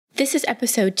This is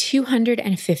episode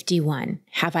 251.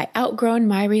 Have I outgrown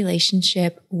my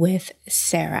relationship with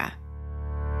Sarah?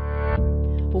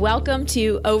 Welcome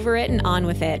to Over It and On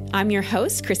With It. I'm your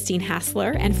host, Christine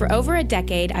Hassler, and for over a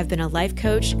decade, I've been a life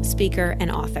coach, speaker, and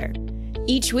author.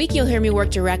 Each week, you'll hear me work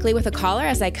directly with a caller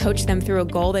as I coach them through a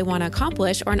goal they want to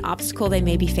accomplish or an obstacle they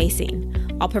may be facing.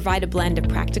 I'll provide a blend of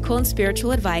practical and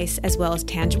spiritual advice, as well as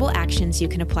tangible actions you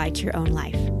can apply to your own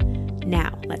life.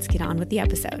 Now, let's get on with the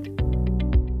episode.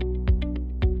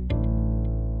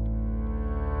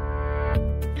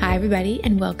 Hi, everybody,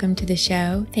 and welcome to the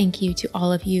show. Thank you to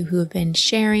all of you who have been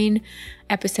sharing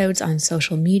episodes on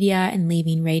social media and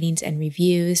leaving ratings and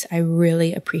reviews. I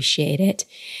really appreciate it.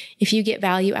 If you get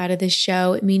value out of this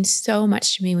show, it means so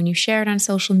much to me when you share it on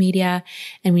social media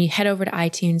and when you head over to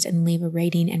iTunes and leave a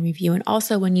rating and review. And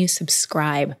also when you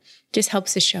subscribe, just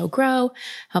helps the show grow,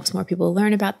 helps more people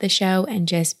learn about the show, and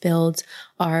just builds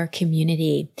our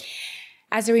community.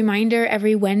 As a reminder,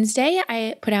 every Wednesday,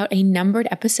 I put out a numbered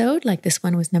episode, like this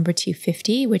one was number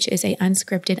 250, which is a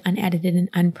unscripted, unedited, and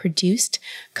unproduced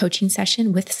coaching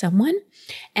session with someone.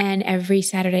 And every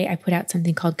Saturday, I put out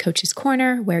something called Coach's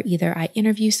Corner, where either I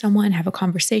interview someone, have a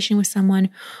conversation with someone,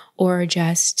 or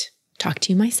just talk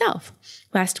to you myself.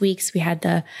 Last week's we had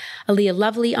the Aaliyah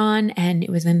Lovely on, and it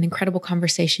was an incredible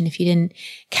conversation. If you didn't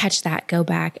catch that, go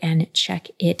back and check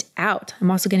it out.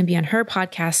 I'm also going to be on her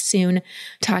podcast soon,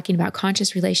 talking about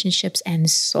conscious relationships and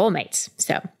soulmates.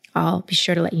 So I'll be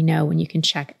sure to let you know when you can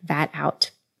check that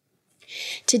out.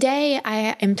 Today,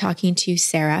 I am talking to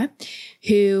Sarah,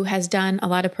 who has done a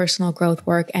lot of personal growth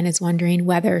work and is wondering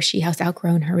whether she has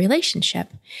outgrown her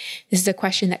relationship. This is a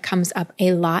question that comes up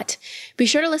a lot. Be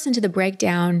sure to listen to the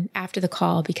breakdown after the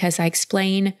call because I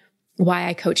explain why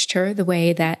I coached her the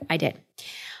way that I did.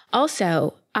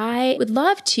 Also, I would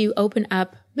love to open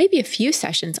up maybe a few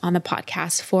sessions on the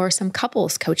podcast for some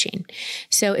couples coaching.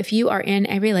 So if you are in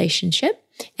a relationship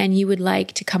and you would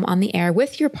like to come on the air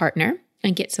with your partner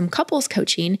and get some couples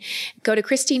coaching, go to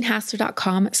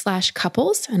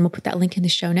christinehassler.com/couples, and we'll put that link in the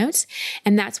show notes.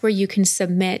 And that's where you can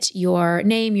submit your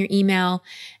name, your email,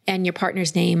 and your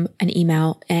partner's name and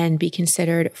email and be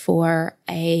considered for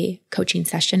a coaching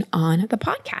session on the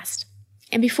podcast.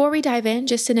 And before we dive in,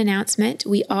 just an announcement.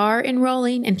 We are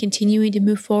enrolling and continuing to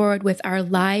move forward with our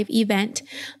live event,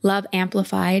 Love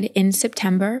Amplified, in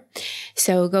September.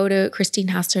 So go to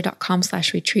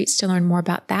christinehassler.com/retreats to learn more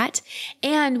about that.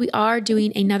 And we are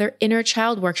doing another inner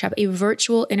child workshop, a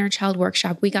virtual inner child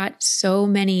workshop. We got so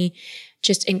many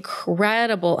just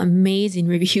incredible, amazing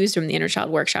reviews from the Inner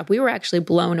Child Workshop. We were actually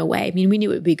blown away. I mean, we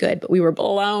knew it would be good, but we were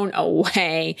blown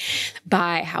away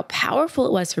by how powerful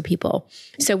it was for people.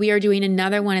 So we are doing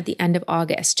another one at the end of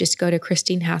August. Just go to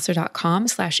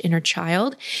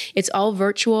christinehassler.com/innerchild. It's all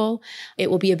virtual.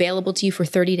 It will be available to you for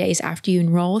 30 days after you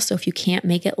enroll. So if you can't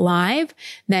make it live,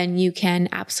 then you can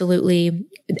absolutely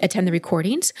attend the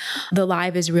recordings. The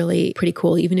live is really pretty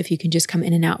cool, even if you can just come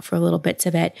in and out for little bits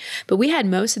of it. But we had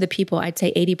most of the people, I'd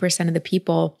say 80% of the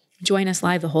people, join us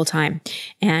live the whole time.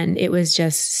 And it was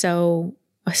just so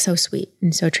sweet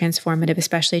and so transformative,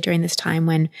 especially during this time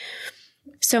when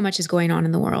so much is going on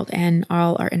in the world and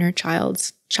all our inner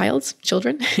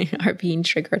children are being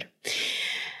triggered.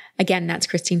 Again, that's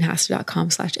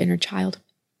christinehassler.com/innerchild.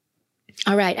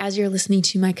 All right, as you're listening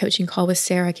to my coaching call with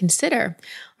Sarah, consider,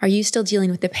 are you still dealing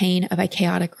with the pain of a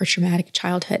chaotic or traumatic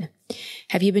childhood?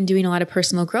 Have you been doing a lot of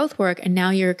personal growth work and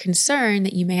now you're concerned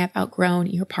that you may have outgrown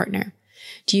your partner?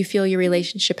 Do you feel your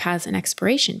relationship has an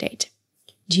expiration date?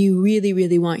 Do you really,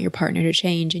 really want your partner to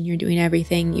change and you're doing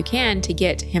everything you can to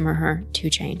get him or her to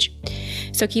change?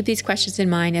 So keep these questions in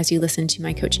mind as you listen to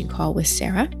my coaching call with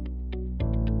Sarah.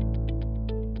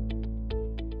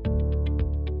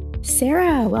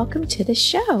 Sarah, welcome to the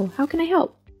show. How can I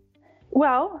help?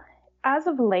 Well, as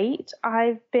of late,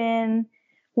 I've been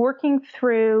working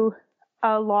through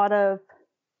a lot of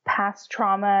past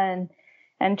trauma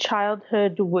and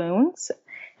childhood wounds.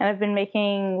 And I've been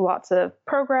making lots of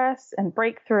progress and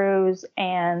breakthroughs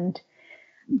and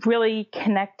really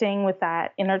connecting with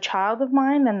that inner child of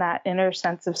mine and that inner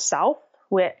sense of self,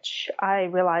 which I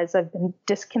realize I've been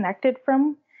disconnected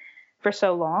from for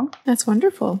so long. That's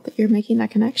wonderful that you're making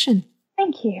that connection.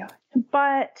 Thank you.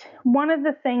 But one of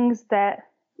the things that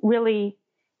really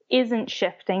isn't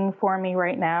shifting for me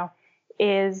right now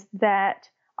is that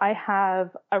I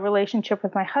have a relationship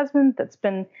with my husband that's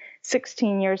been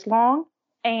 16 years long,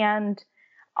 and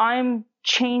I'm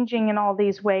changing in all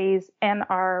these ways, and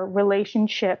our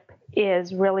relationship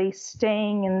is really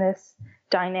staying in this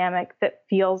dynamic that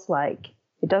feels like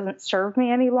it doesn't serve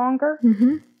me any longer.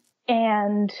 Mm-hmm.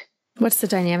 And what's the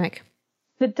dynamic?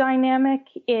 The dynamic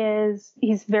is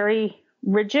he's very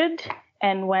rigid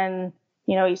And when,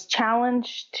 you know, he's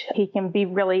challenged, he can be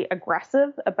really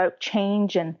aggressive about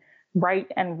change and right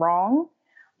and wrong.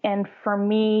 And for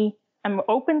me, I'm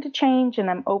open to change and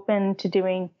I'm open to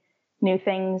doing new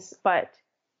things, but,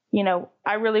 you know,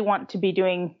 I really want to be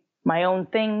doing my own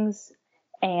things,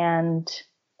 and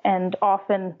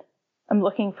often I'm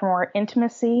looking for more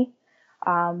intimacy.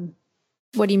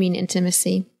 What do you mean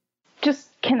intimacy? Just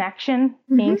connection,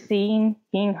 being seen,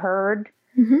 being heard,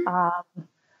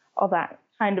 all that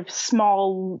kind of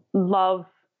small love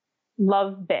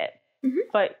bit.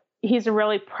 But he's a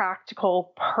really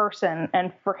practical person,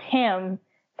 and for him,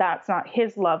 that's not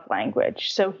his love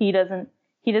language. So he doesn't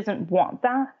want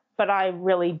that, but I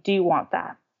really do want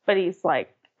that. But he's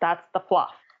like, that's the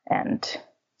fluff. And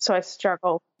so I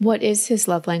struggle. What is his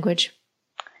love language?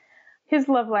 His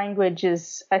love language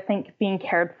is, I think, being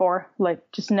cared for,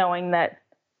 like just knowing that,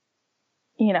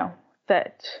 you know,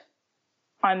 that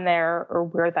I'm there or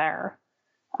we're there,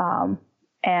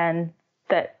 and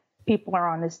that people are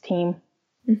on his team.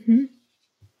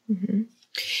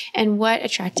 And what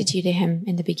attracted you to him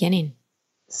in the beginning?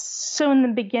 So in the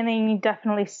beginning,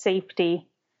 definitely safety.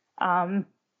 As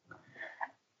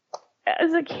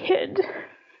a kid,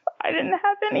 I didn't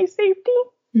have any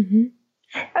safety.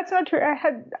 That's not true.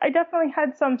 I definitely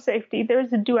had some safety.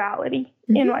 There's a duality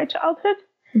in my childhood.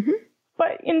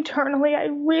 But internally, I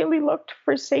really looked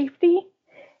for safety,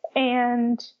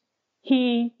 and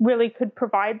he really could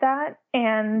provide that.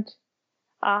 And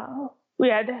we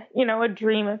had, you know, a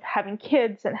dream of having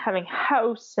kids and having a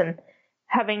house and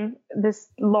having this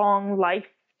long life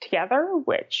together,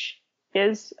 which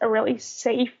is a really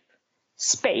safe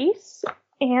space.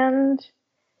 And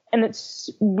it's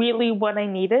really what I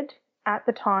needed at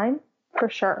the time, for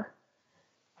sure.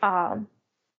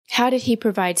 How did he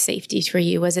provide safety for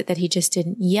you? Was it that he just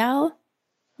didn't yell?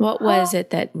 What was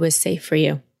it that was safe for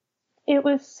you? It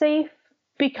was safe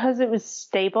because it was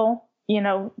stable. You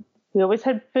know, we always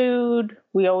had food.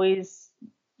 We always,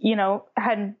 you know,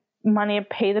 had money to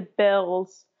pay the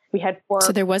bills. We had work.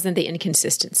 So there wasn't the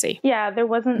inconsistency. Yeah, there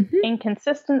wasn't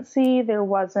inconsistency. There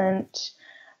wasn't,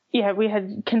 we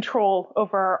had control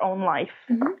over our own life.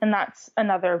 And that's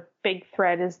another big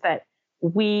thread, is that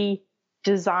we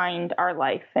designed our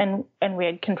life and we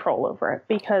had control over it,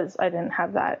 because I didn't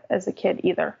have that as a kid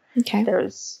either. Okay.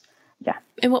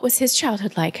 And what was his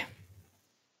childhood like?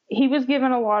 He was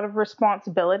given a lot of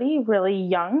responsibility really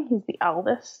young. He's the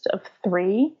eldest of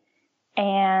 3,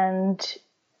 and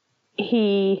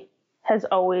he has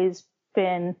always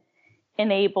been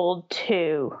enabled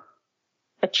to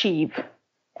achieve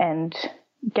and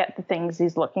get the things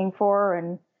he's looking for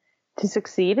and to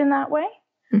succeed in that way.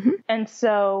 And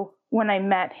so when I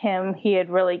met him, he had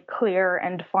really clear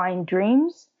and defined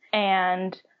dreams.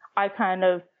 And I kind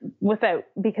of,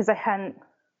 because I hadn't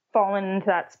fallen into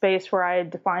that space where I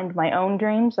had defined my own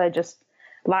dreams, I just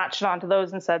latched onto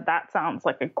those and said, that sounds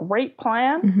like a great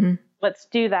plan. Let's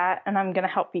do that. And I'm going to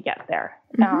help you get there.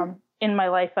 In my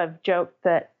life, I've joked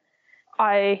that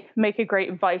I make a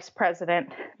great vice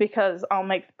president because I'll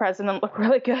make the president look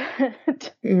really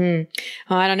good.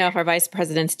 Well, I don't know if our vice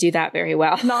presidents do that very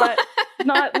well. not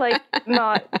on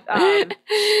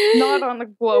the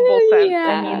global sense.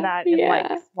 I mean that in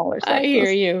like smaller sense. I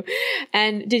hear you.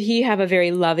 And did he have a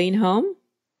very loving home,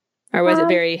 or was it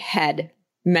very head,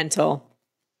 mental,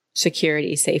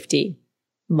 security, safety,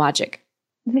 logic?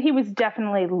 He was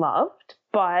definitely loved,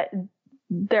 but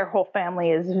their whole family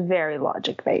is very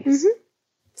logic based.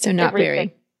 So not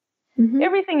everything, very.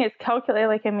 Everything is calculated.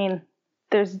 Like, I mean,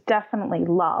 there's definitely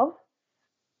love,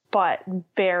 but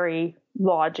very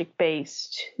logic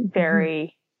based,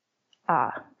 very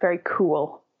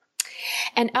cool.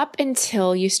 And up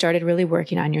until you started really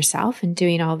working on yourself and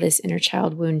doing all this inner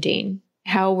child wounding,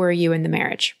 how were you in the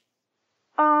marriage?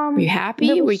 Were you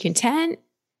happy? Were you content?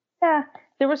 Yeah,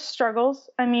 there was struggles.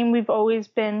 I mean, we've always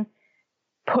been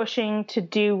pushing to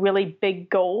do really big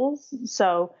goals.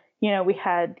 So, you know, we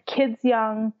had kids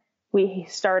young. We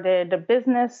started a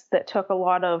business that took a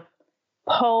lot of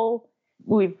pull.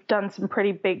 We've done some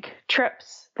pretty big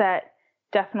trips that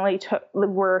definitely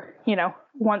were, you know,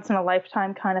 once in a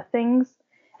lifetime kind of things.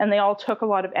 And they all took a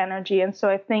lot of energy. And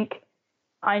so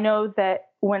I know that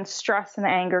when stress and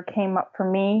anger came up for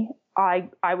me,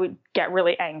 I would get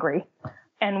really angry.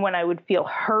 And when I would feel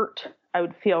hurt, I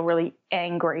would feel really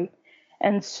angry.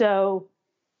 And so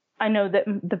I know that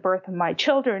the birth of my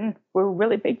children were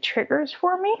really big triggers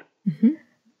for me.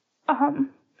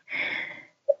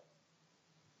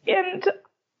 And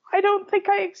I don't think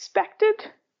I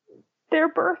expected their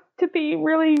birth to be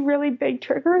really, really big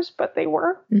triggers, but they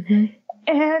were.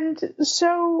 And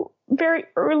so very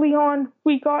early on,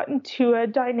 we got into a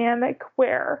dynamic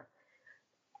where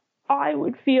I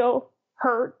would feel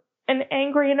hurt and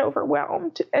angry and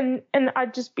overwhelmed, and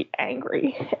I'd just be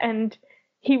angry, and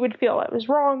he would feel I was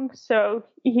wrong, so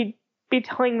he'd be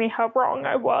telling me how wrong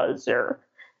I was, or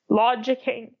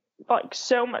logicking, like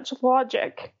so much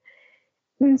logic.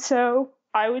 And so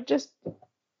I would just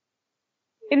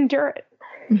endure it.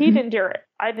 Mm-hmm. He'd endure it.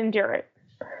 I'd endure it.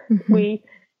 Mm-hmm.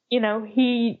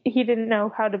 He didn't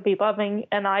know how to be loving,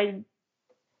 and I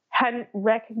hadn't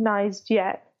recognized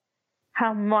yet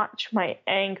how much my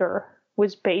anger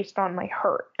was based on my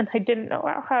hurt, and I didn't know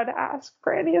how to ask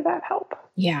for any of that help.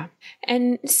 Yeah.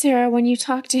 And Sarah, when you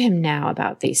talk to him now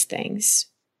about these things,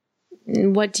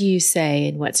 what do you say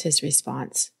and what's his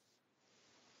response?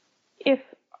 If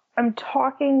I'm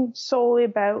talking solely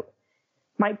about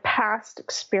my past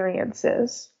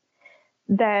experiences,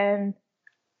 then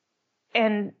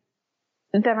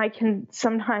I can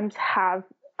sometimes have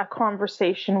a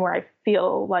conversation where I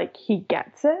feel like he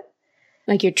gets it.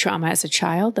 Like your trauma as a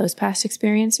child, those past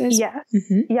experiences? Yes.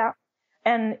 Mm-hmm. Yeah.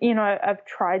 And, I've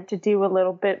tried to do a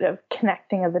little bit of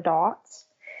connecting of the dots.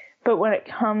 But when it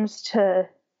comes to,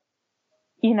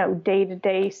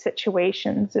 day-to-day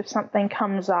situations, if something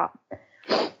comes up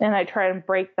and I try to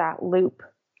break that loop,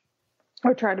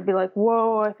 or try to be like,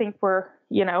 whoa, I think we're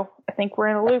in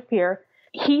a loop here,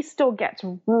 he still gets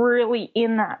really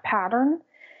in that pattern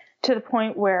to the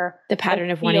point where... The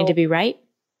pattern of wanting to be right?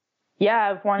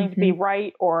 Yeah, of wanting to be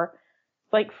right. Or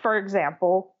like, for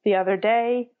example, the other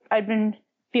day, I'd been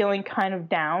feeling kind of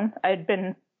down.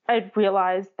 I'd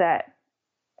realized that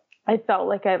I felt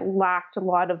like I lacked a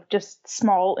lot of just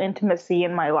small intimacy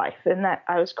in my life, and that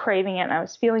I was craving it, and I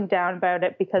was feeling down about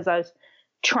it because I was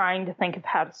trying to think of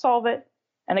how to solve it,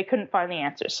 and I couldn't find the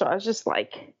answer. So I was just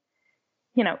like,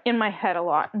 in my head a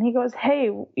lot. And he goes, hey,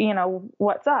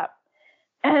 what's up?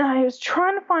 And I was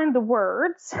trying to find the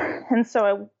words. And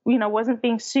so I, wasn't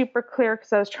being super clear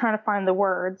because I was trying to find the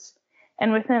words.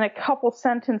 And within a couple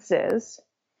sentences,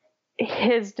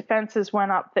 his defenses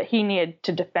went up that he needed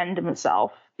to defend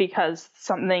himself because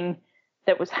something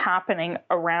that was happening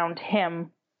around him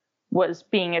was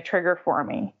being a trigger for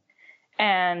me.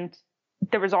 And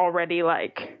there was already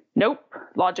like, nope,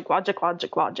 logic.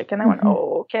 And I went,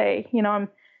 oh, okay, I'm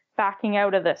backing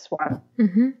out of this one.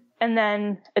 Mm-hmm. And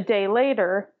then a day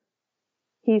later,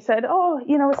 he said, oh,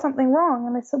 is something wrong?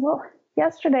 And I said, well,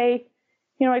 yesterday,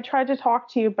 I tried to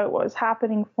talk to you about what was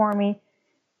happening for me,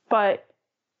 but,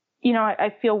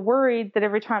 I feel worried that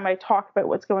every time I talk about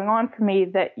what's going on for me,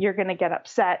 that you're going to get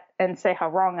upset and say how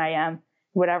wrong I am,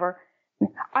 whatever.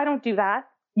 I don't do that.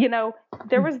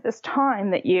 There was this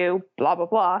time that you blah, blah,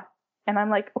 blah. And I'm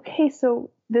like, okay,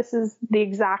 so this is the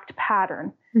exact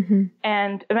pattern. Mm-hmm.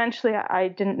 And eventually I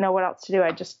didn't know what else to do.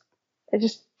 I just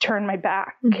turned my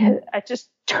back. Mm-hmm. I just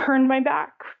turned my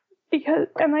back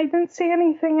and I didn't say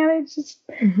anything. And I just,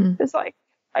 it's like,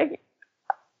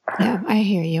 Yeah, I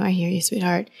hear you,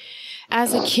 sweetheart.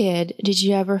 As a kid, did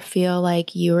you ever feel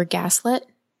like you were gaslit?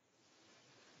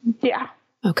 Yeah.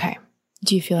 Okay.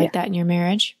 Do you feel like that in your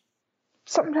marriage?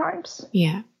 Sometimes.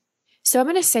 Yeah. So I'm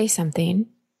going to say something,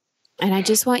 and I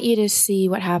just want you to see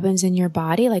what happens in your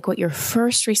body, like what your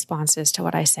first response is to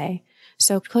what I say.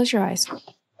 So close your eyes.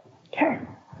 Okay.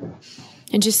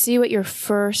 And just see what your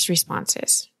first response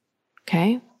is.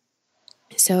 Okay?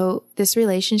 So this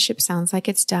relationship sounds like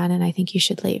it's done, and I think you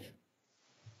should leave.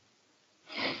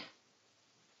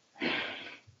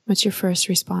 What's your first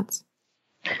response?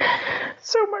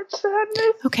 So much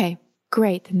sadness. Okay,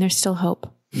 great. Then there's still hope.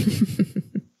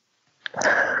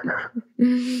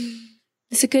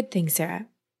 It's a good thing, Sarah,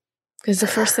 because the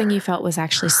first thing you felt was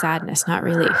actually sadness, not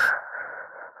relief.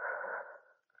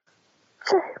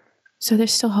 So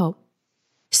there's still hope.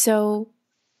 So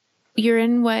you're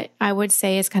in what I would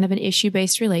say is kind of an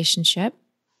issue-based relationship.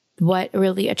 What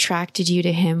really attracted you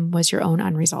to him was your own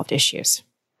unresolved issues.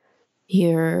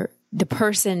 The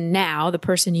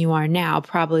person you are now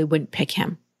probably wouldn't pick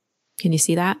him. Can you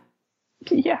see that?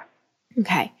 Yeah.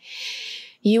 Okay.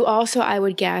 You also, I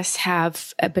would guess,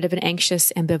 have a bit of an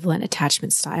anxious, ambivalent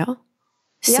attachment style.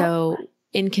 Yeah. So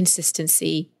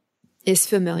inconsistency is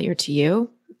familiar to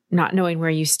you, not knowing where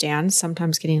you stand,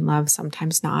 sometimes getting love,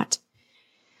 sometimes not.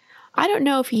 I don't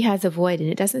know if he has avoided.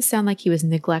 It doesn't sound like he was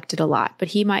neglected a lot, but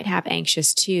he might have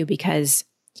anxious too, because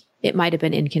it might have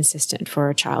been inconsistent for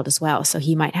a child as well. So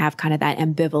he might have kind of that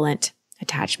ambivalent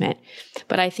attachment.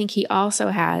 But I think he also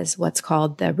has what's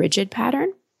called the rigid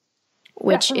pattern,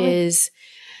 which Definitely. Is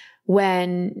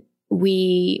when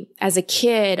we, as a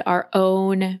kid, our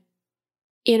own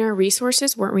inner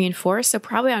resources weren't reinforced. So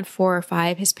probably on 4 or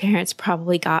 5, his parents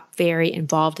probably got very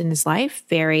involved in his life.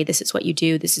 This is what you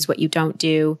do. This is what you don't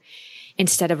do.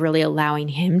 instead of really allowing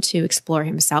him to explore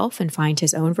himself and find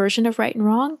his own version of right and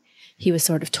wrong. He was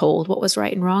sort of told what was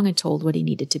right and wrong and told what he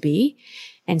needed to be.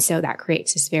 And so that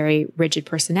creates this very rigid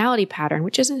personality pattern,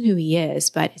 which isn't who he is,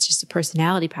 but it's just a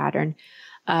personality pattern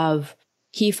of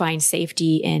he finds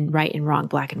safety in right and wrong,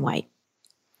 black and white.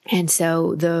 And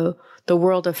so the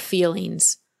world of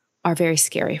feelings are very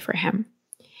scary for him.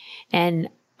 And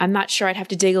I'm not sure, I'd have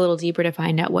to dig a little deeper to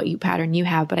find out what pattern you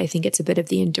have, but I think it's a bit of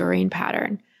the enduring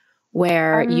pattern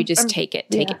where you just take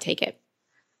it.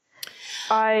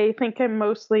 I think I'm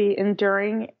mostly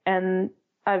enduring, and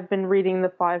I've been reading the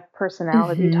 5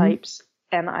 personality types,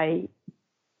 and I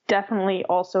definitely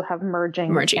also have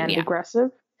merging and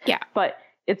aggressive. Yeah. But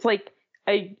it's like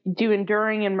I do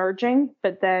enduring and merging,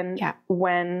 but then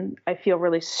when I feel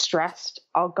really stressed,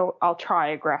 I'll try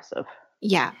aggressive.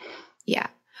 Yeah. Yeah.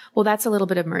 Well, that's a little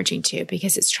bit of merging too,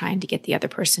 because it's trying to get the other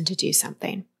person to do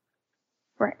something.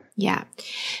 Right. Yeah.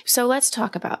 So let's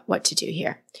talk about what to do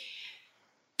here.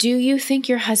 Do you think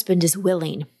your husband is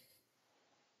willing?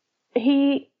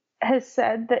 He has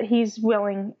said that he's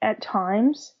willing at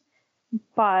times,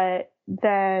 but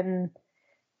then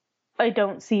I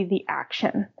don't see the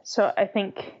action. So I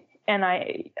think, and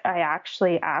I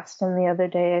actually asked him the other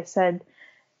day, I said,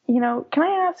 can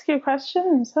I ask you a question?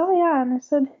 And he said, oh yeah. And I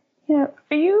said,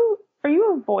 are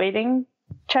you avoiding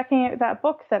checking out that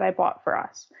book that I bought for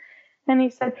us? And he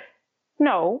said,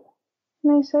 no.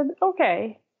 And I said,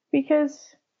 okay,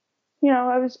 because,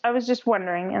 I was just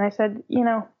wondering. And I said,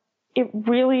 it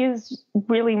really is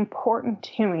really important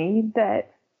to me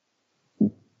that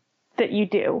you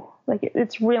do. Like,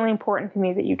 it's really important to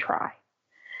me that you try.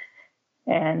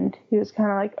 And he was kind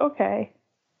of like, okay,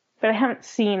 but I haven't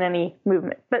seen any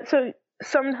movement. But so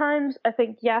sometimes I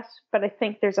think yes, but I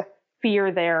think there's a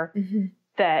fear there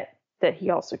that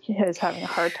he also is having a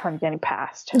hard time getting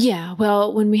past. Yeah.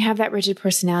 Well, when we have that rigid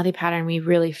personality pattern, we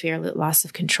really fear loss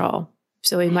of control.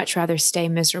 So we much rather stay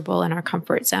miserable in our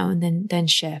comfort zone than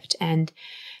shift. And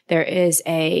there is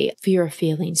a fear of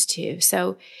feelings too.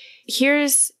 So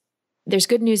there's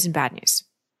good news and bad news.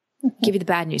 Give you the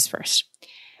bad news first.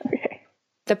 Okay.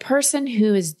 The person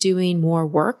who is doing more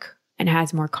work and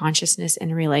has more consciousness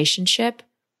in a relationship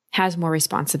has more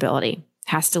responsibility,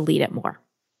 has to lead it more.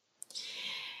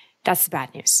 That's the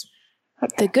bad news.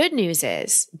 Okay. The good news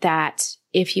is that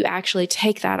if you actually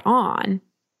take that on,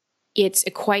 it's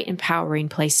a quite empowering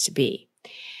place to be.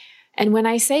 And when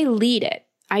I say lead it,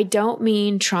 I don't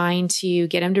mean trying to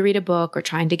get him to read a book or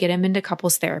trying to get him into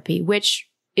couples therapy, which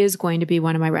is going to be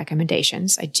one of my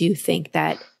recommendations. I do think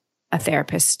that a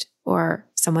therapist or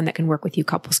someone that can work with you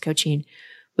couples coaching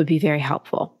would be very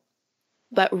helpful.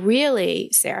 But really,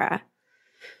 Sarah,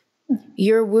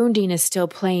 your wounding is still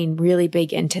playing really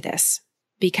big into this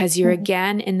because you're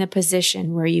again in the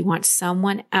position where you want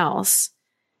someone else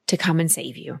to come and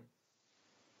save you.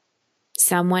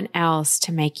 Someone else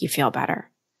to make you feel better.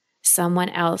 Someone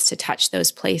else to touch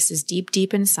those places deep,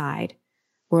 deep inside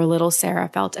where little Sarah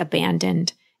felt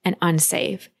abandoned and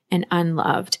unsafe and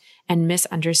unloved and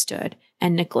misunderstood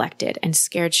and neglected and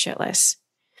scared shitless.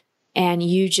 And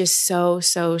you just so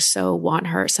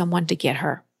want someone to get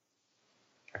her.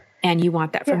 And you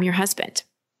want that from your husband.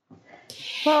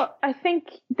 Well, I think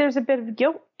there's a bit of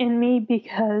guilt in me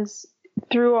because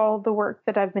through all the work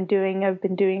that I've been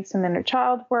doing some inner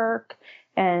child work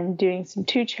and doing some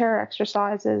 2-chair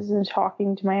exercises and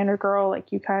talking to my inner girl,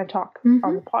 like you kind of talk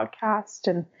on the podcast,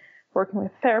 and working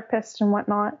with therapists and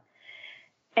whatnot.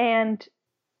 And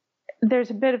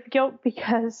there's a bit of guilt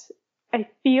because I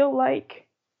feel like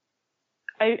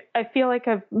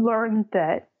I've learned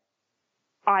that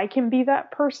I can be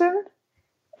that person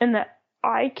and that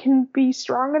I can be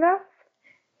strong enough.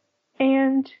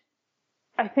 And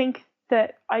I think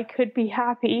that I could be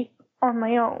happy on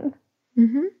my own.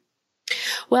 Mm-hmm.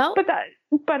 Well,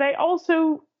 but I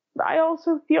also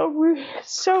feel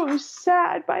so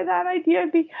sad by that idea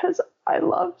because I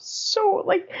love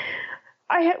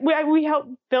we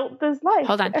helped build this life.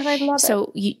 Hold on. And I love it.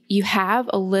 So you have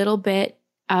a little bit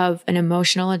of an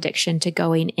emotional addiction to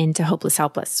going into hopeless,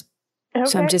 helpless. Okay.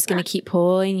 So I'm just going to keep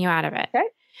pulling you out of it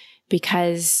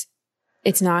because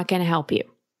it's not going to help you.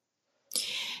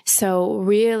 So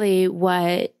really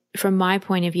from my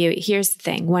point of view, here's the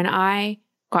thing. When I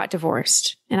got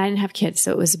divorced and I didn't have kids,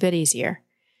 so it was a bit easier.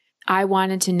 I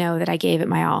wanted to know that I gave it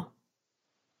my all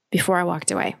before I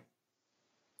walked away.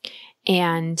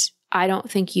 And I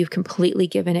don't think you've completely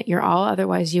given it your all.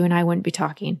 Otherwise, you and I wouldn't be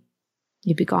talking.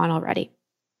 You'd be gone already.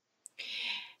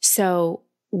 So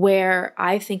where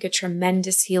I think a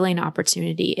tremendous healing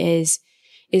opportunity is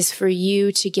for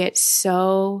you to get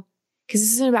because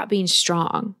this isn't about being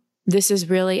strong. This is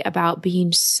really about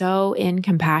being so in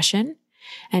compassion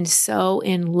and so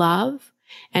in love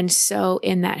and so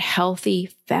in that healthy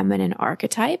feminine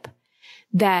archetype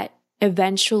that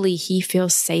eventually he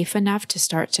feels safe enough to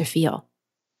start to feel.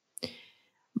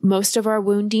 Most of our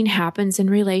wounding happens in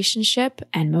relationship,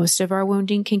 and most of our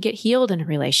wounding can get healed in a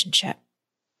relationship.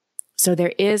 So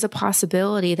there is a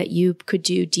possibility that you could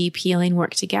do deep healing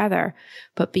work together,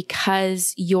 but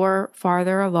because you're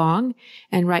farther along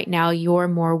and right now you're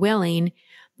more willing,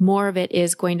 more of it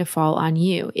is going to fall on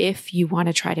you if you want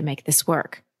to try to make this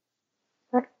work.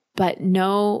 But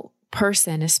no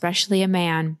person, especially a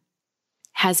man,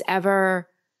 has ever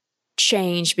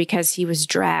changed because he was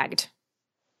dragged.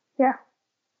 Yeah.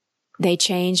 They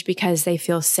change because they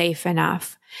feel safe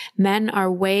enough. Men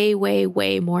are way, way,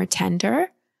 way more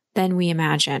tender than we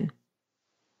imagine.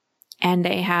 And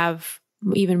they have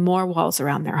even more walls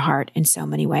around their heart in so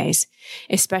many ways,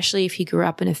 especially if he grew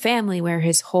up in a family where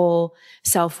his whole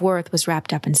self-worth was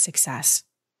wrapped up in success.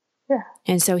 Yeah.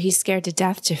 And so he's scared to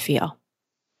death to feel.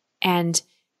 And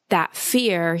that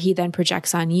fear he then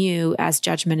projects on you as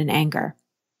judgment and anger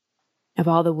of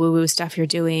all the woo-woo stuff you're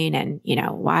doing and,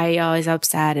 why are you always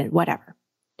upset and whatever.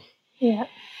 Yeah.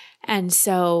 And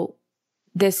so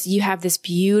you have this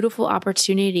beautiful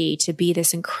opportunity to be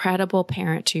this incredible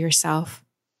parent to yourself,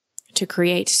 to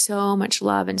create so much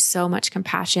love and so much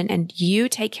compassion. And you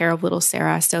take care of little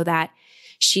Sarah so that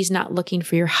she's not looking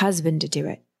for your husband to do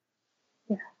it.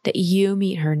 Yeah. That you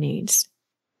meet her needs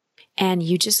and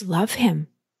you just love him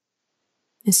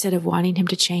instead of wanting him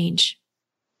to change.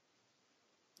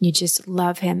 You just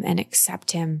love him and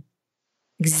accept him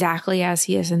exactly as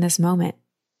he is in this moment.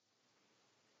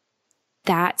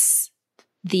 That's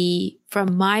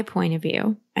from my point of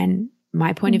view, and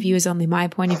my point of view is only my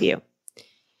point of view,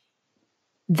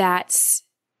 that's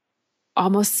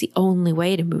almost the only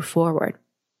way to move forward.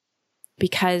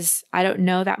 Because I don't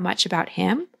know that much about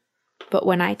him, but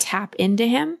when I tap into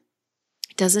him,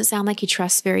 it doesn't sound like he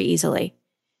trusts very easily.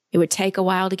 It would take a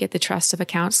while to get the trust of a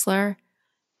counselor.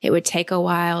 It would take a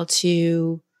while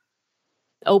to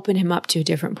open him up to a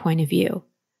different point of view.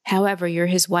 However, you're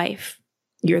his wife.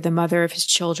 You're the mother of his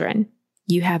children.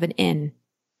 You have an in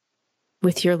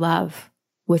with your love,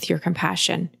 with your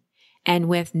compassion, and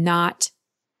with not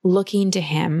looking to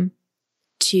him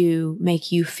to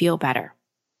make you feel better.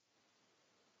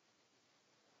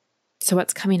 So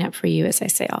what's coming up for you as I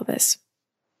say all this?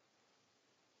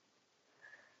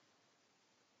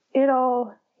 It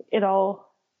all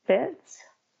fits.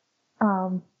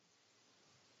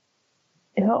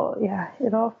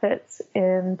 It all fits.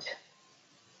 And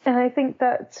I think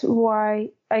that's why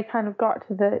I kind of got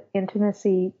to the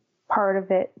intimacy part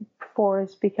of it before,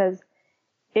 is because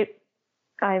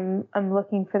I'm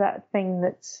looking for that thing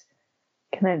that's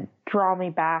gonna draw me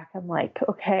back. I'm like,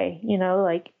 okay,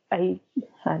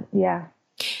 yeah.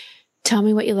 Tell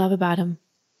me what you love about him.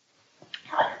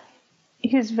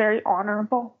 He's very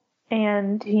honorable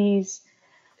and he's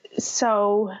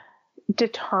so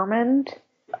determined.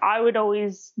 I would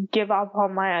always give up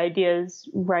on my ideas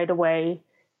right away.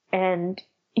 And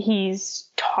he's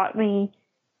taught me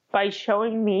by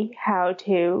showing me how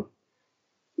to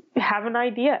have an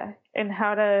idea and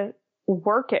how to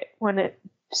work it when it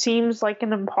seems like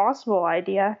an impossible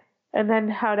idea, and then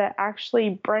how to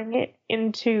actually bring it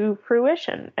into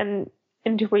fruition and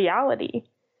into reality.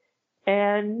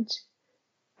 And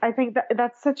I think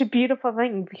that's such a beautiful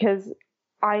thing because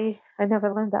I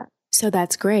never learned that. So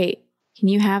that's great. Can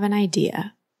you have an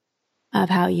idea of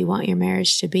how you want your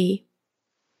marriage to be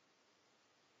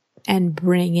and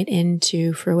bring it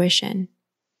into fruition?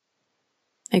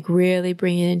 Like really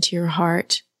bring it into your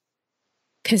heart.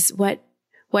 Because what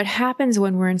happens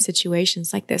when we're in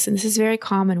situations like this, and this is very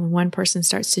common when one person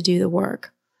starts to do the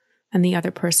work and the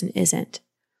other person isn't,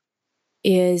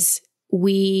 is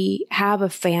we have a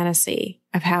fantasy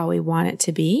of how we want it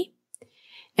to be.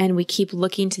 And we keep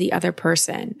looking to the other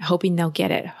person, hoping they'll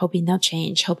get it, hoping they'll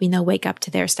change, hoping they'll wake up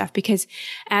to their stuff. Because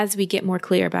as we get more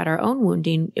clear about our own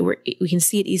wounding, we can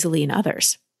see it easily in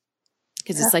others.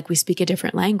 Because it's like we speak a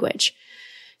different language.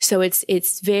 So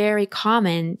it's very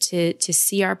common to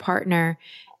see our partner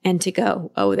and to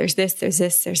go, oh, there's this,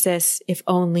 if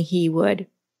only he would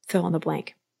fill in the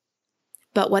blank.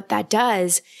 But what that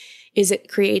does is it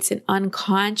creates an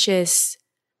unconscious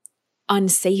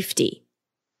unsafety.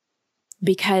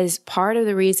 Because part of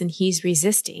the reason he's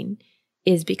resisting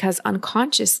is because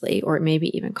unconsciously, or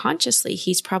maybe even consciously,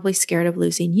 he's probably scared of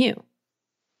losing you.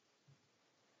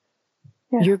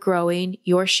 Yeah. You're growing,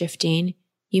 you're shifting.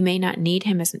 You may not need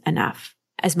him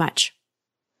as much.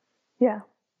 Yeah.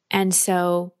 And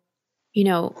so,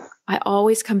 I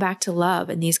always come back to love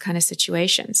in these kind of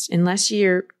situations. Unless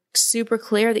you're super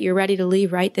clear that you're ready to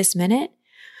leave right this minute,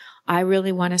 I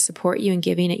really want to support you in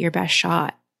giving it your best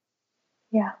shot.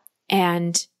 Yeah.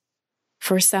 And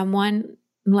for someone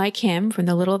like him, from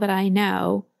the little that I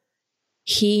know,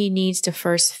 he needs to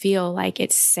first feel like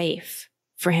it's safe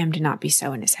for him to not be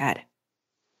so in his head.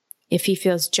 If he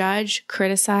feels judged,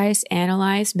 criticized,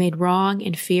 analyzed, made wrong,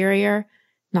 inferior,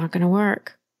 not going to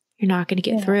work. You're not going to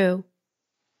get through.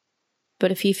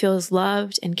 But if he feels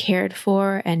loved and cared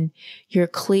for and you're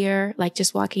clear, like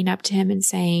just walking up to him and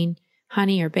saying,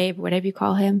 honey or babe, whatever you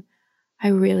call him, I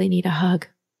really need a hug.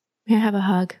 May I have a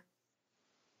hug?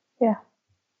 Yeah.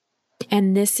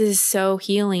 And this is so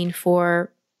healing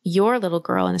for your little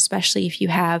girl. And especially if you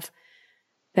have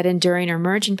that enduring or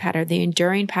emerging pattern, the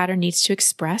enduring pattern needs to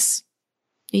express,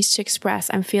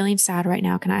 I'm feeling sad right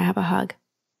now. Can I have a hug?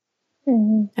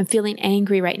 Mm-hmm. I'm feeling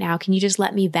angry right now. Can you just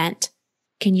let me vent?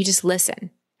 Can you just listen?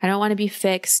 I don't want to be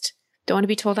fixed. Don't want to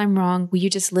be told I'm wrong. Will you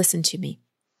just listen to me?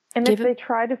 And if they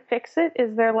try to fix it,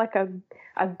 is there like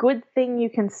a good thing you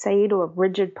can say to a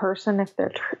rigid person if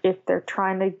they're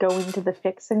trying to go into the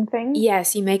fixing thing?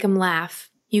 Yes, you make them laugh.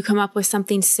 You come up with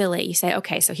something silly. You say,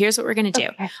 okay, so here's what we're going to do.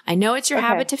 Okay. I know it's your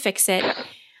habit to fix it.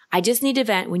 I just need to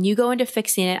vent. When you go into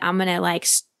fixing it, I'm going to like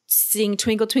sing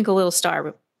Twinkle, Twinkle, Little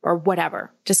Star or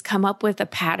whatever. Just come up with a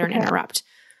pattern interrupt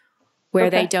where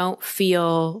they don't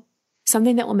feel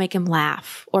something that will make them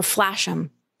laugh or flash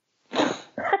them.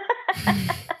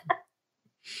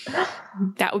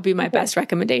 That would be my best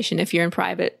recommendation if you're in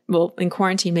private. Well, in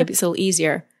quarantine, maybe it's a little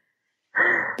easier.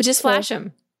 But just flash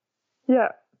them. Yeah.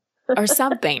 Or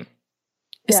something.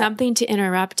 Something to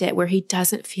interrupt it where he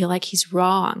doesn't feel like he's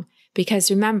wrong.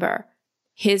 Because remember,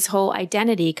 his whole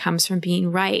identity comes from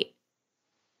being right.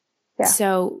 Yeah.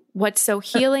 So what's so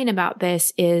healing about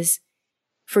this is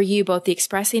for you, both the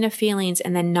expressing of feelings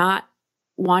and then not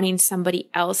wanting somebody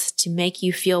else to make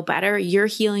you feel better. You're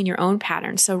healing your own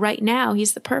pattern. So right now,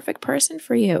 he's the perfect person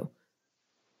for you.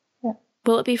 Yeah.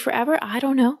 Will it be forever? I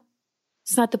don't know.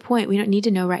 It's not the point. We don't need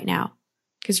to know right now.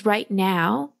 Because right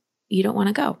now, you don't want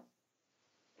to go.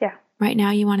 Yeah. Right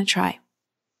now, you want to try.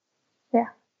 Yeah.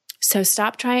 So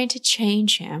stop trying to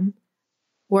change him.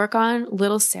 Work on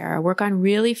little Sarah. Work on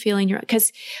really feeling your...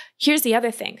 Because here's the other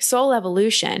thing. Soul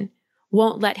evolution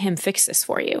won't let him fix this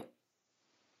for you.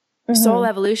 Mm-hmm. Soul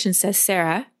evolution says,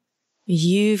 Sarah,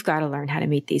 you've got to learn how to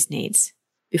meet these needs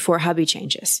before hubby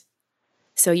changes.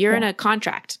 So you're in a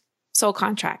contract, soul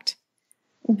contract.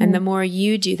 Mm-hmm. And the more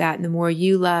you do that and the more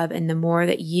you love and the more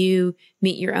that you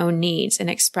meet your own needs and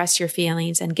express your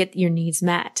feelings and get your needs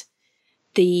met,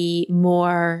 the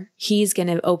more he's going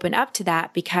to open up to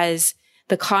that, because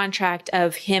the contract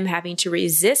of him having to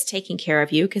resist taking care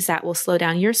of you, because that will slow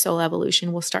down your soul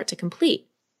evolution, will start to complete.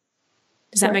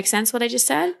 Does that make sense what I just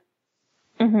said?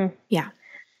 Mm-hmm. Yeah.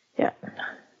 Yeah.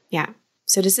 Yeah.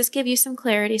 So does this give you some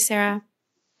clarity, Sarah?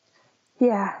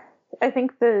 Yeah. I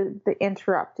think the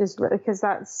interrupt is really, because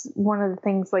that's one of the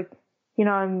things, like, you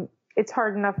know, it's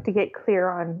hard enough to get clear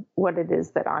on what it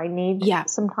is that I need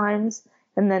sometimes.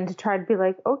 And then to try to be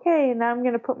like, okay, now I'm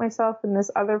going to put myself in this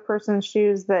other person's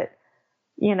shoes that,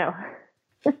 you know,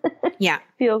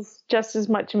 feels just as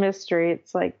much mystery.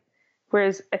 It's like,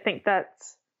 whereas I think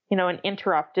that's, you know, an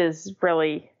interrupt is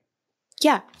really.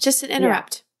 Yeah, just an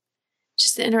interrupt. Yeah.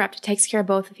 Just an interrupt. It takes care of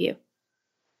both of you.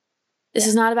 This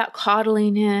is not about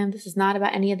coddling him. This is not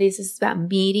about any of these. This is about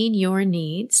meeting your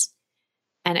needs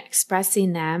and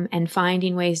expressing them and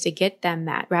finding ways to get them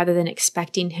met rather than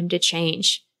expecting him to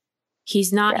change. He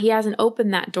hasn't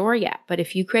opened that door yet. But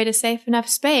if you create a safe enough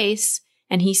space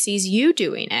and he sees you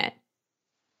doing it,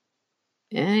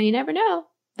 you never know.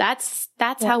 That's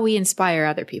how we inspire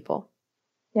other people.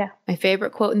 Yeah. My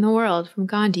favorite quote in the world from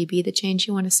Gandhi, be the change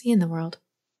you want to see in the world.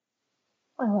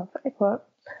 I love that quote.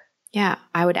 Yeah.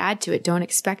 I would add to it, don't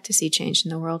expect to see change in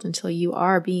the world until you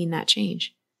are being that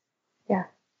change. Yeah.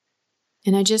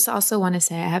 And I just also want to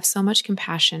say I have so much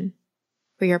compassion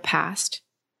for your past,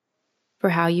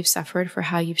 for how you've suffered, for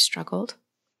how you've struggled.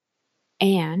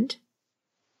 And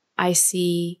I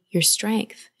see your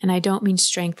strength. And I don't mean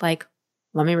strength like,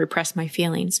 let me repress my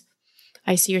feelings.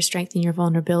 I see your strength in your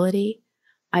vulnerability.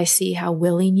 I see how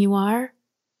willing you are.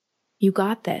 You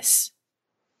got this.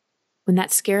 When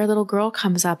that scared little girl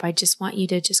comes up, I just want you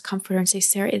to just comfort her and say,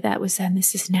 Sarah, that was then,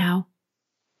 this is now.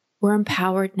 We're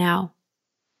empowered now.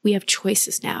 We have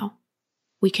choices now.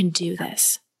 We can do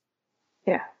this.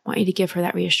 Yeah. I want you to give her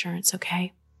that reassurance,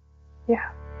 okay?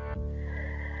 Yeah.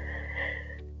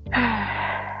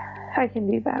 I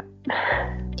can do that.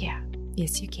 Yeah.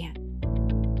 Yes, you can.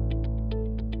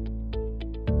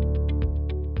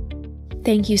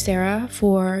 Thank you, Sarah,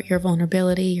 for your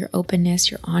vulnerability, your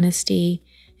openness, your honesty,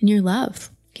 and your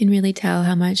love. You can really tell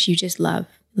how much you just love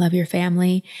your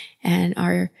family and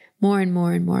are more and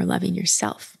more and more loving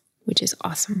yourself, which is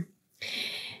awesome.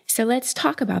 So let's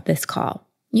talk about this call.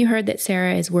 You heard that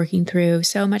Sarah is working through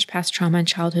so much past trauma and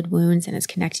childhood wounds and is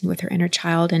connecting with her inner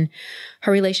child, and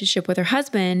her relationship with her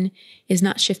husband is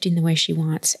not shifting the way she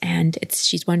wants. And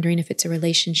she's wondering if it's a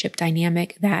relationship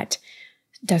dynamic that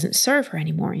doesn't serve her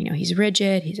anymore. He's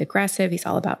rigid, he's aggressive, he's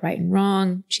all about right and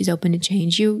wrong. She's open to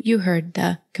change. You heard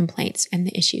the complaints and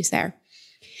the issues there.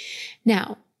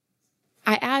 Now,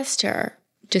 I asked her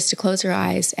just to close her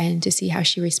eyes and to see how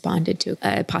she responded to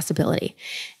a possibility.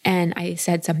 And I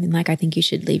said something like, I think you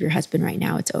should leave your husband right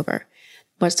now. It's over.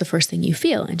 What's the first thing you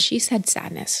feel? And she said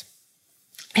sadness.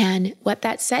 And what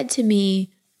that said to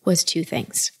me was two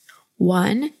things.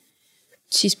 One,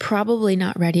 she's probably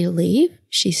not ready to leave.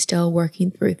 She's still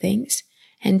working through things.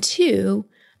 And two,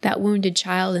 that wounded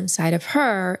child inside of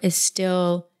her is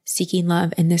still seeking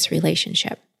love in this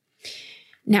relationship.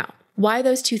 Now, why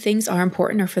those two things are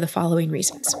important are for the following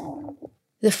reasons.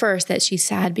 The first, that she's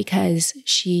sad because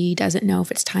she doesn't know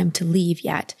if it's time to leave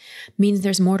yet, means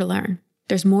there's more to learn.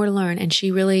 There's more to learn, and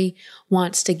she really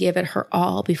wants to give it her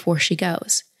all before she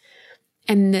goes.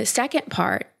 And the second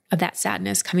part of that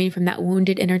sadness, coming from that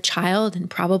wounded inner child and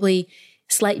probably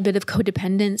slight bit of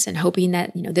codependence and hoping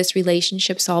that, this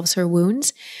relationship solves her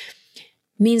wounds,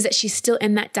 means that she's still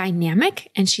in that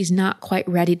dynamic and she's not quite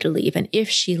ready to leave. And if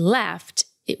she left,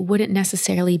 it wouldn't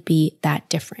necessarily be that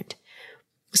different.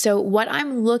 So what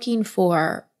I'm looking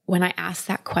for when I ask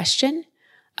that question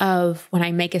of when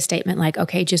I make a statement like,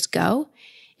 okay, just go,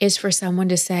 is for someone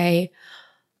to say,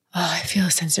 oh, I feel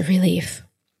a sense of relief.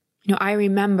 I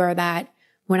remember that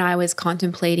when I was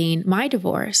contemplating my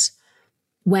divorce,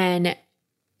 when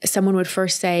someone would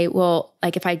first say, well,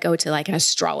 like if I go to like an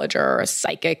astrologer or a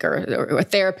psychic or a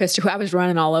therapist who I was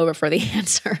running all over for the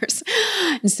answers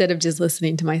instead of just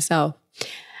listening to myself.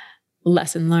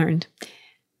 Lesson learned.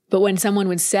 But when someone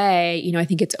would say, I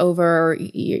think it's over,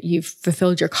 you've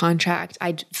fulfilled your contract,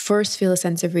 I'd first feel a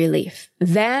sense of relief.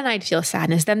 Then I'd feel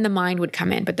sadness. Then the mind would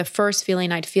come in. But the first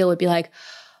feeling I'd feel would be like,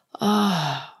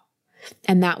 oh.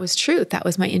 And that was truth. That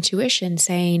was my intuition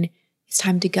saying, it's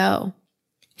time to go.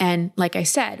 And like I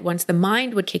said, once the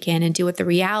mind would kick in and deal with the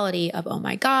reality of, oh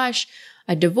my gosh,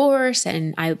 a divorce,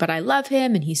 but I love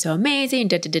him and he's so amazing,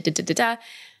 then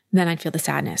I'd feel the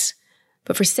sadness.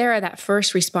 But for Sarah, that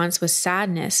first response was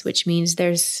sadness, which means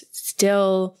there's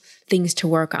still things to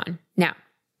work on. Now,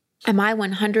 am I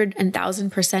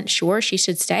 100,000% sure she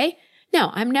should stay? No,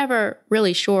 I'm never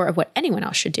really sure of what anyone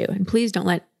else should do. And please don't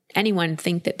let anyone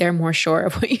think that they're more sure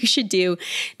of what you should do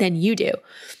than you do.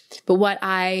 But what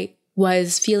I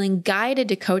was feeling guided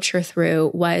to coach her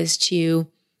through was to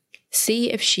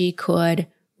see if she could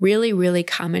really, really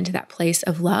come into that place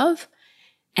of love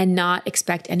and not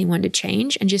expect anyone to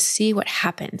change and just see what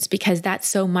happens, because that's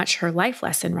so much her life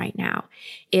lesson right now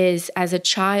is as a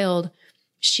child,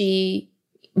 we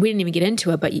didn't even get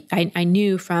into it, but I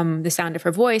knew from the sound of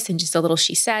her voice and just a little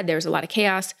she said, there was a lot of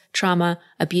chaos, trauma,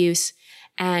 abuse.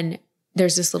 And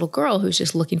there's this little girl who's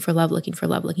just looking for love, looking for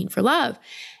love, looking for love.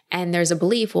 And there's a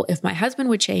belief, well, if my husband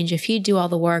would change, if he'd do all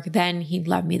the work, then he'd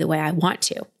love me the way I want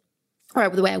to, or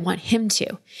the way I want him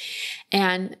to.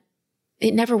 And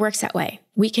it never works that way.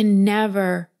 We can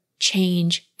never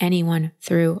change anyone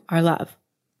through our love.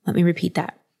 Let me repeat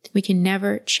that. We can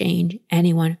never change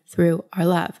anyone through our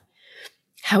love.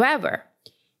 However,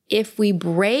 if we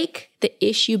break the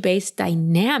issue-based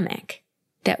dynamic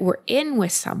that we're in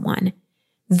with someone,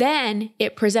 then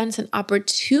it presents an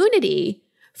opportunity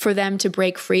for them to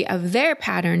break free of their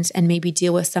patterns and maybe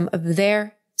deal with some of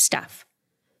their stuff.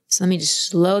 So let me just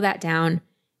slow that down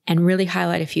and really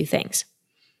highlight a few things.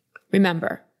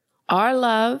 Remember, our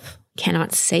love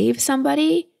cannot save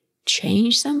somebody,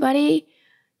 change somebody,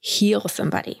 heal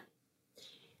somebody.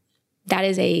 That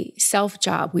is a self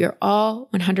job. We are all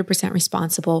 100%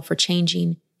 responsible for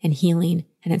changing and healing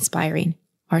and inspiring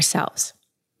ourselves.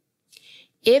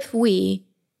 If we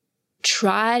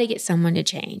try to get someone to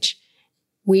change,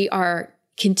 we are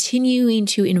continuing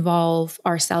to involve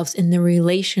ourselves in the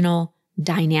relational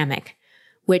dynamic,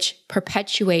 which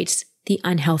perpetuates the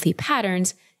unhealthy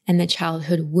patterns and the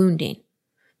childhood wounding.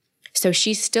 So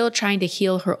she's still trying to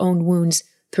heal her own wounds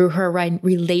through her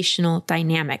relational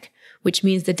dynamic, which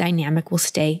means the dynamic will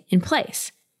stay in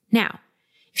place. Now,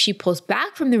 if she pulls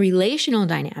back from the relational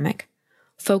dynamic,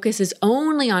 focuses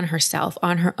only on herself,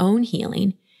 on her own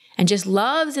healing, and just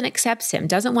loves and accepts him,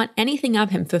 doesn't want anything of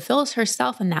him, fulfills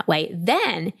herself in that way,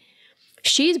 then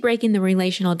she's breaking the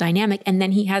relational dynamic, and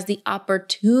then he has the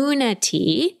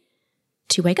opportunity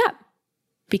to wake up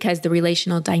because the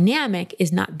relational dynamic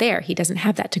is not there. He doesn't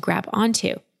have that to grab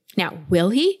onto. Now, will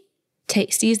he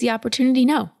seize the opportunity?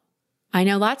 No. I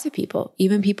know lots of people,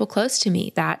 even people close to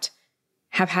me, that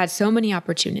have had so many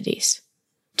opportunities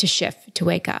to shift, to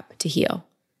wake up, to heal.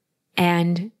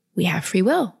 And we have free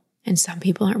will, and some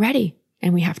people aren't ready,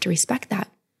 and we have to respect that.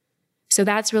 So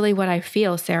that's really what I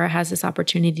feel Sarah has this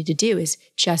opportunity to do, is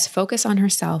just focus on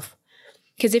herself.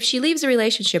 Because if she leaves a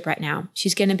relationship right now,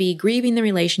 she's going to be grieving the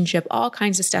relationship. All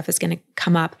kinds of stuff is going to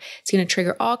come up. It's going to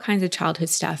trigger all kinds of childhood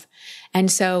stuff.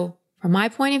 And so from my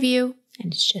point of view,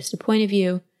 and it's just a point of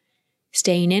view,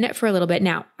 staying in it for a little bit.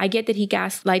 Now, I get that he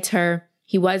gaslights her.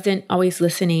 He wasn't always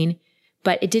listening,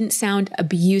 but it didn't sound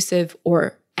abusive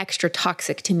or extra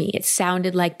toxic to me. It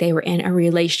sounded like they were in a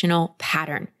relational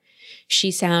pattern.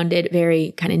 She sounded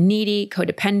very kind of needy,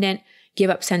 codependent, give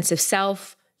up sense of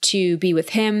self to be with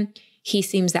him. He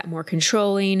seems that more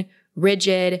controlling,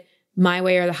 rigid, my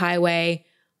way or the highway.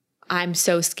 I'm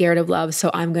so scared of love,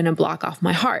 so I'm going to block off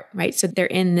my heart, right? So they're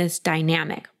in this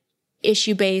dynamic,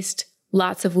 issue-based,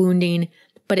 lots of wounding,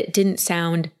 but it didn't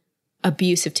sound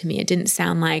abusive to me. It didn't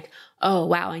sound like, oh,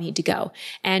 wow, I need to go.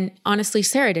 And honestly,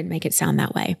 Sarah didn't make it sound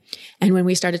that way. And when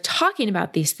we started talking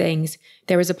about these things,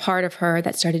 there was a part of her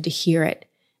that started to hear it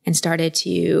and started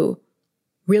to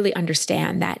really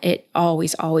understand that it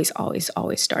always, always, always,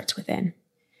 always starts within.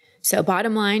 So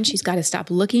bottom line, she's got to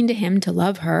stop looking to him to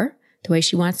love her the way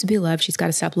she wants to be loved. She's got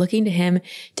to stop looking to him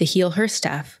to heal her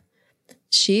stuff.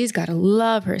 She's got to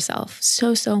love herself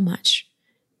so, so much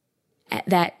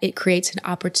that it creates an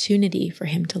opportunity for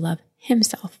him to love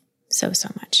himself so, so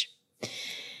much.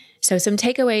 So some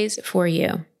takeaways for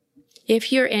you.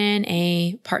 If you're in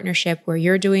a partnership where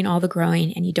you're doing all the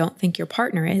growing and you don't think your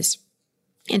partner is,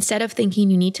 instead of thinking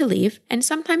you need to leave, and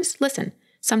sometimes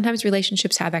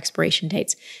relationships have expiration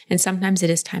dates, and sometimes it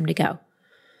is time to go.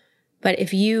 But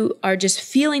if you are just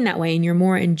feeling that way and you're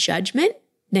more in judgment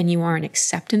than you are in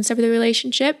acceptance of the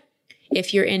relationship,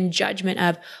 if you're in judgment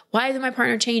of, why isn't my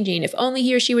partner changing? If only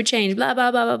he or she would change, blah,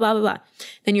 blah, blah, blah, blah, blah, blah,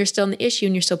 then you're still in the issue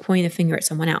and you're still pointing the finger at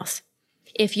someone else.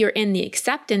 If you're in the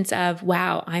acceptance of,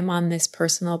 wow, I'm on this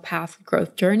personal path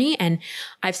growth journey, and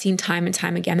I've seen time and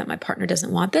time again that my partner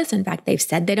doesn't want this. In fact, they've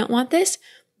said they don't want this.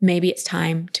 Maybe it's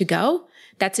time to go.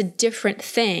 That's a different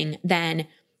thing than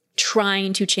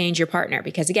trying to change your partner.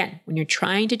 Because again, when you're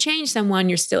trying to change someone,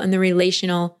 you're still in the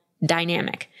relational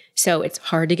dynamic. So it's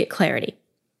hard to get clarity.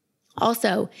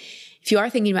 Also, if you are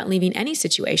thinking about leaving any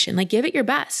situation, give it your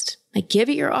best, give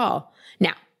it your all.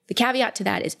 Now, the caveat to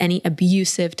that is any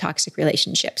abusive, toxic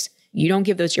relationships. You don't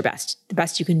give those your best. The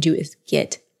best you can do is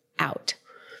get out.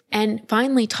 And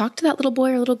finally, talk to that little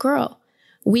boy or little girl.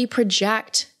 We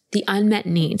project the unmet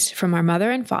needs from our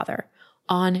mother and father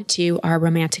onto our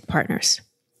romantic partners.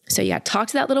 So yeah, talk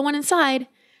to that little one inside.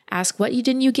 Ask, what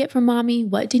didn't you get from mommy?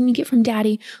 What didn't you get from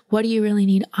daddy? What do you really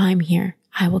need? I'm here.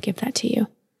 I will give that to you.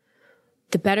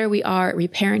 The better we are at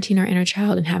reparenting our inner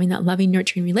child and having that loving,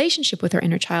 nurturing relationship with our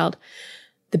inner child,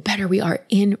 the better we are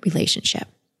in relationship,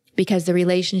 because the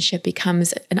relationship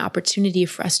becomes an opportunity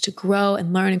for us to grow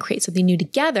and learn and create something new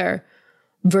together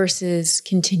versus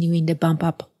continuing to bump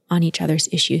up on each other's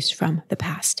issues from the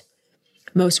past.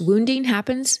 Most wounding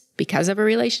happens because of a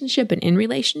relationship and in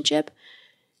relationship,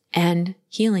 and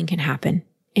healing can happen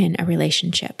in a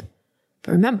relationship.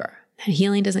 But remember, that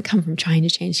healing doesn't come from trying to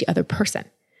change the other person.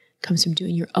 It comes from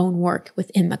doing your own work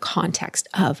within the context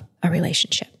of a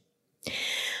relationship.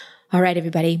 All right,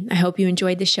 everybody. I hope you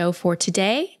enjoyed the show for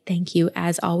today. Thank you,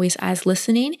 as always, as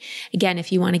listening. Again,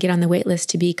 if you want to get on the wait list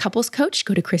to be couples coach,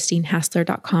 go to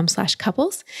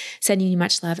christinehassler.com/couples. Sending you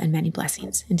much love and many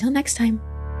blessings. Until next time.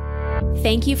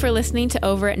 Thank you for listening to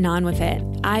Over It and On With It.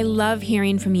 I love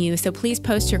hearing from you, so please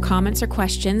post your comments or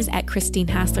questions at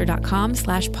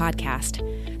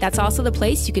christinehassler.com/podcast. That's also the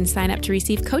place you can sign up to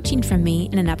receive coaching from me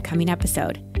in an upcoming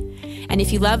episode. And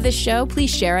if you love this show,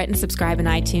 please share it and subscribe in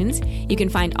iTunes. You can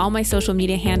find all my social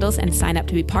media handles and sign up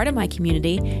to be part of my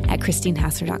community at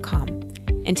christinehassler.com.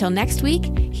 Until next week,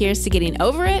 here's to getting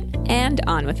over it and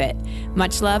on with it.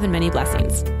 Much love and many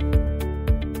blessings.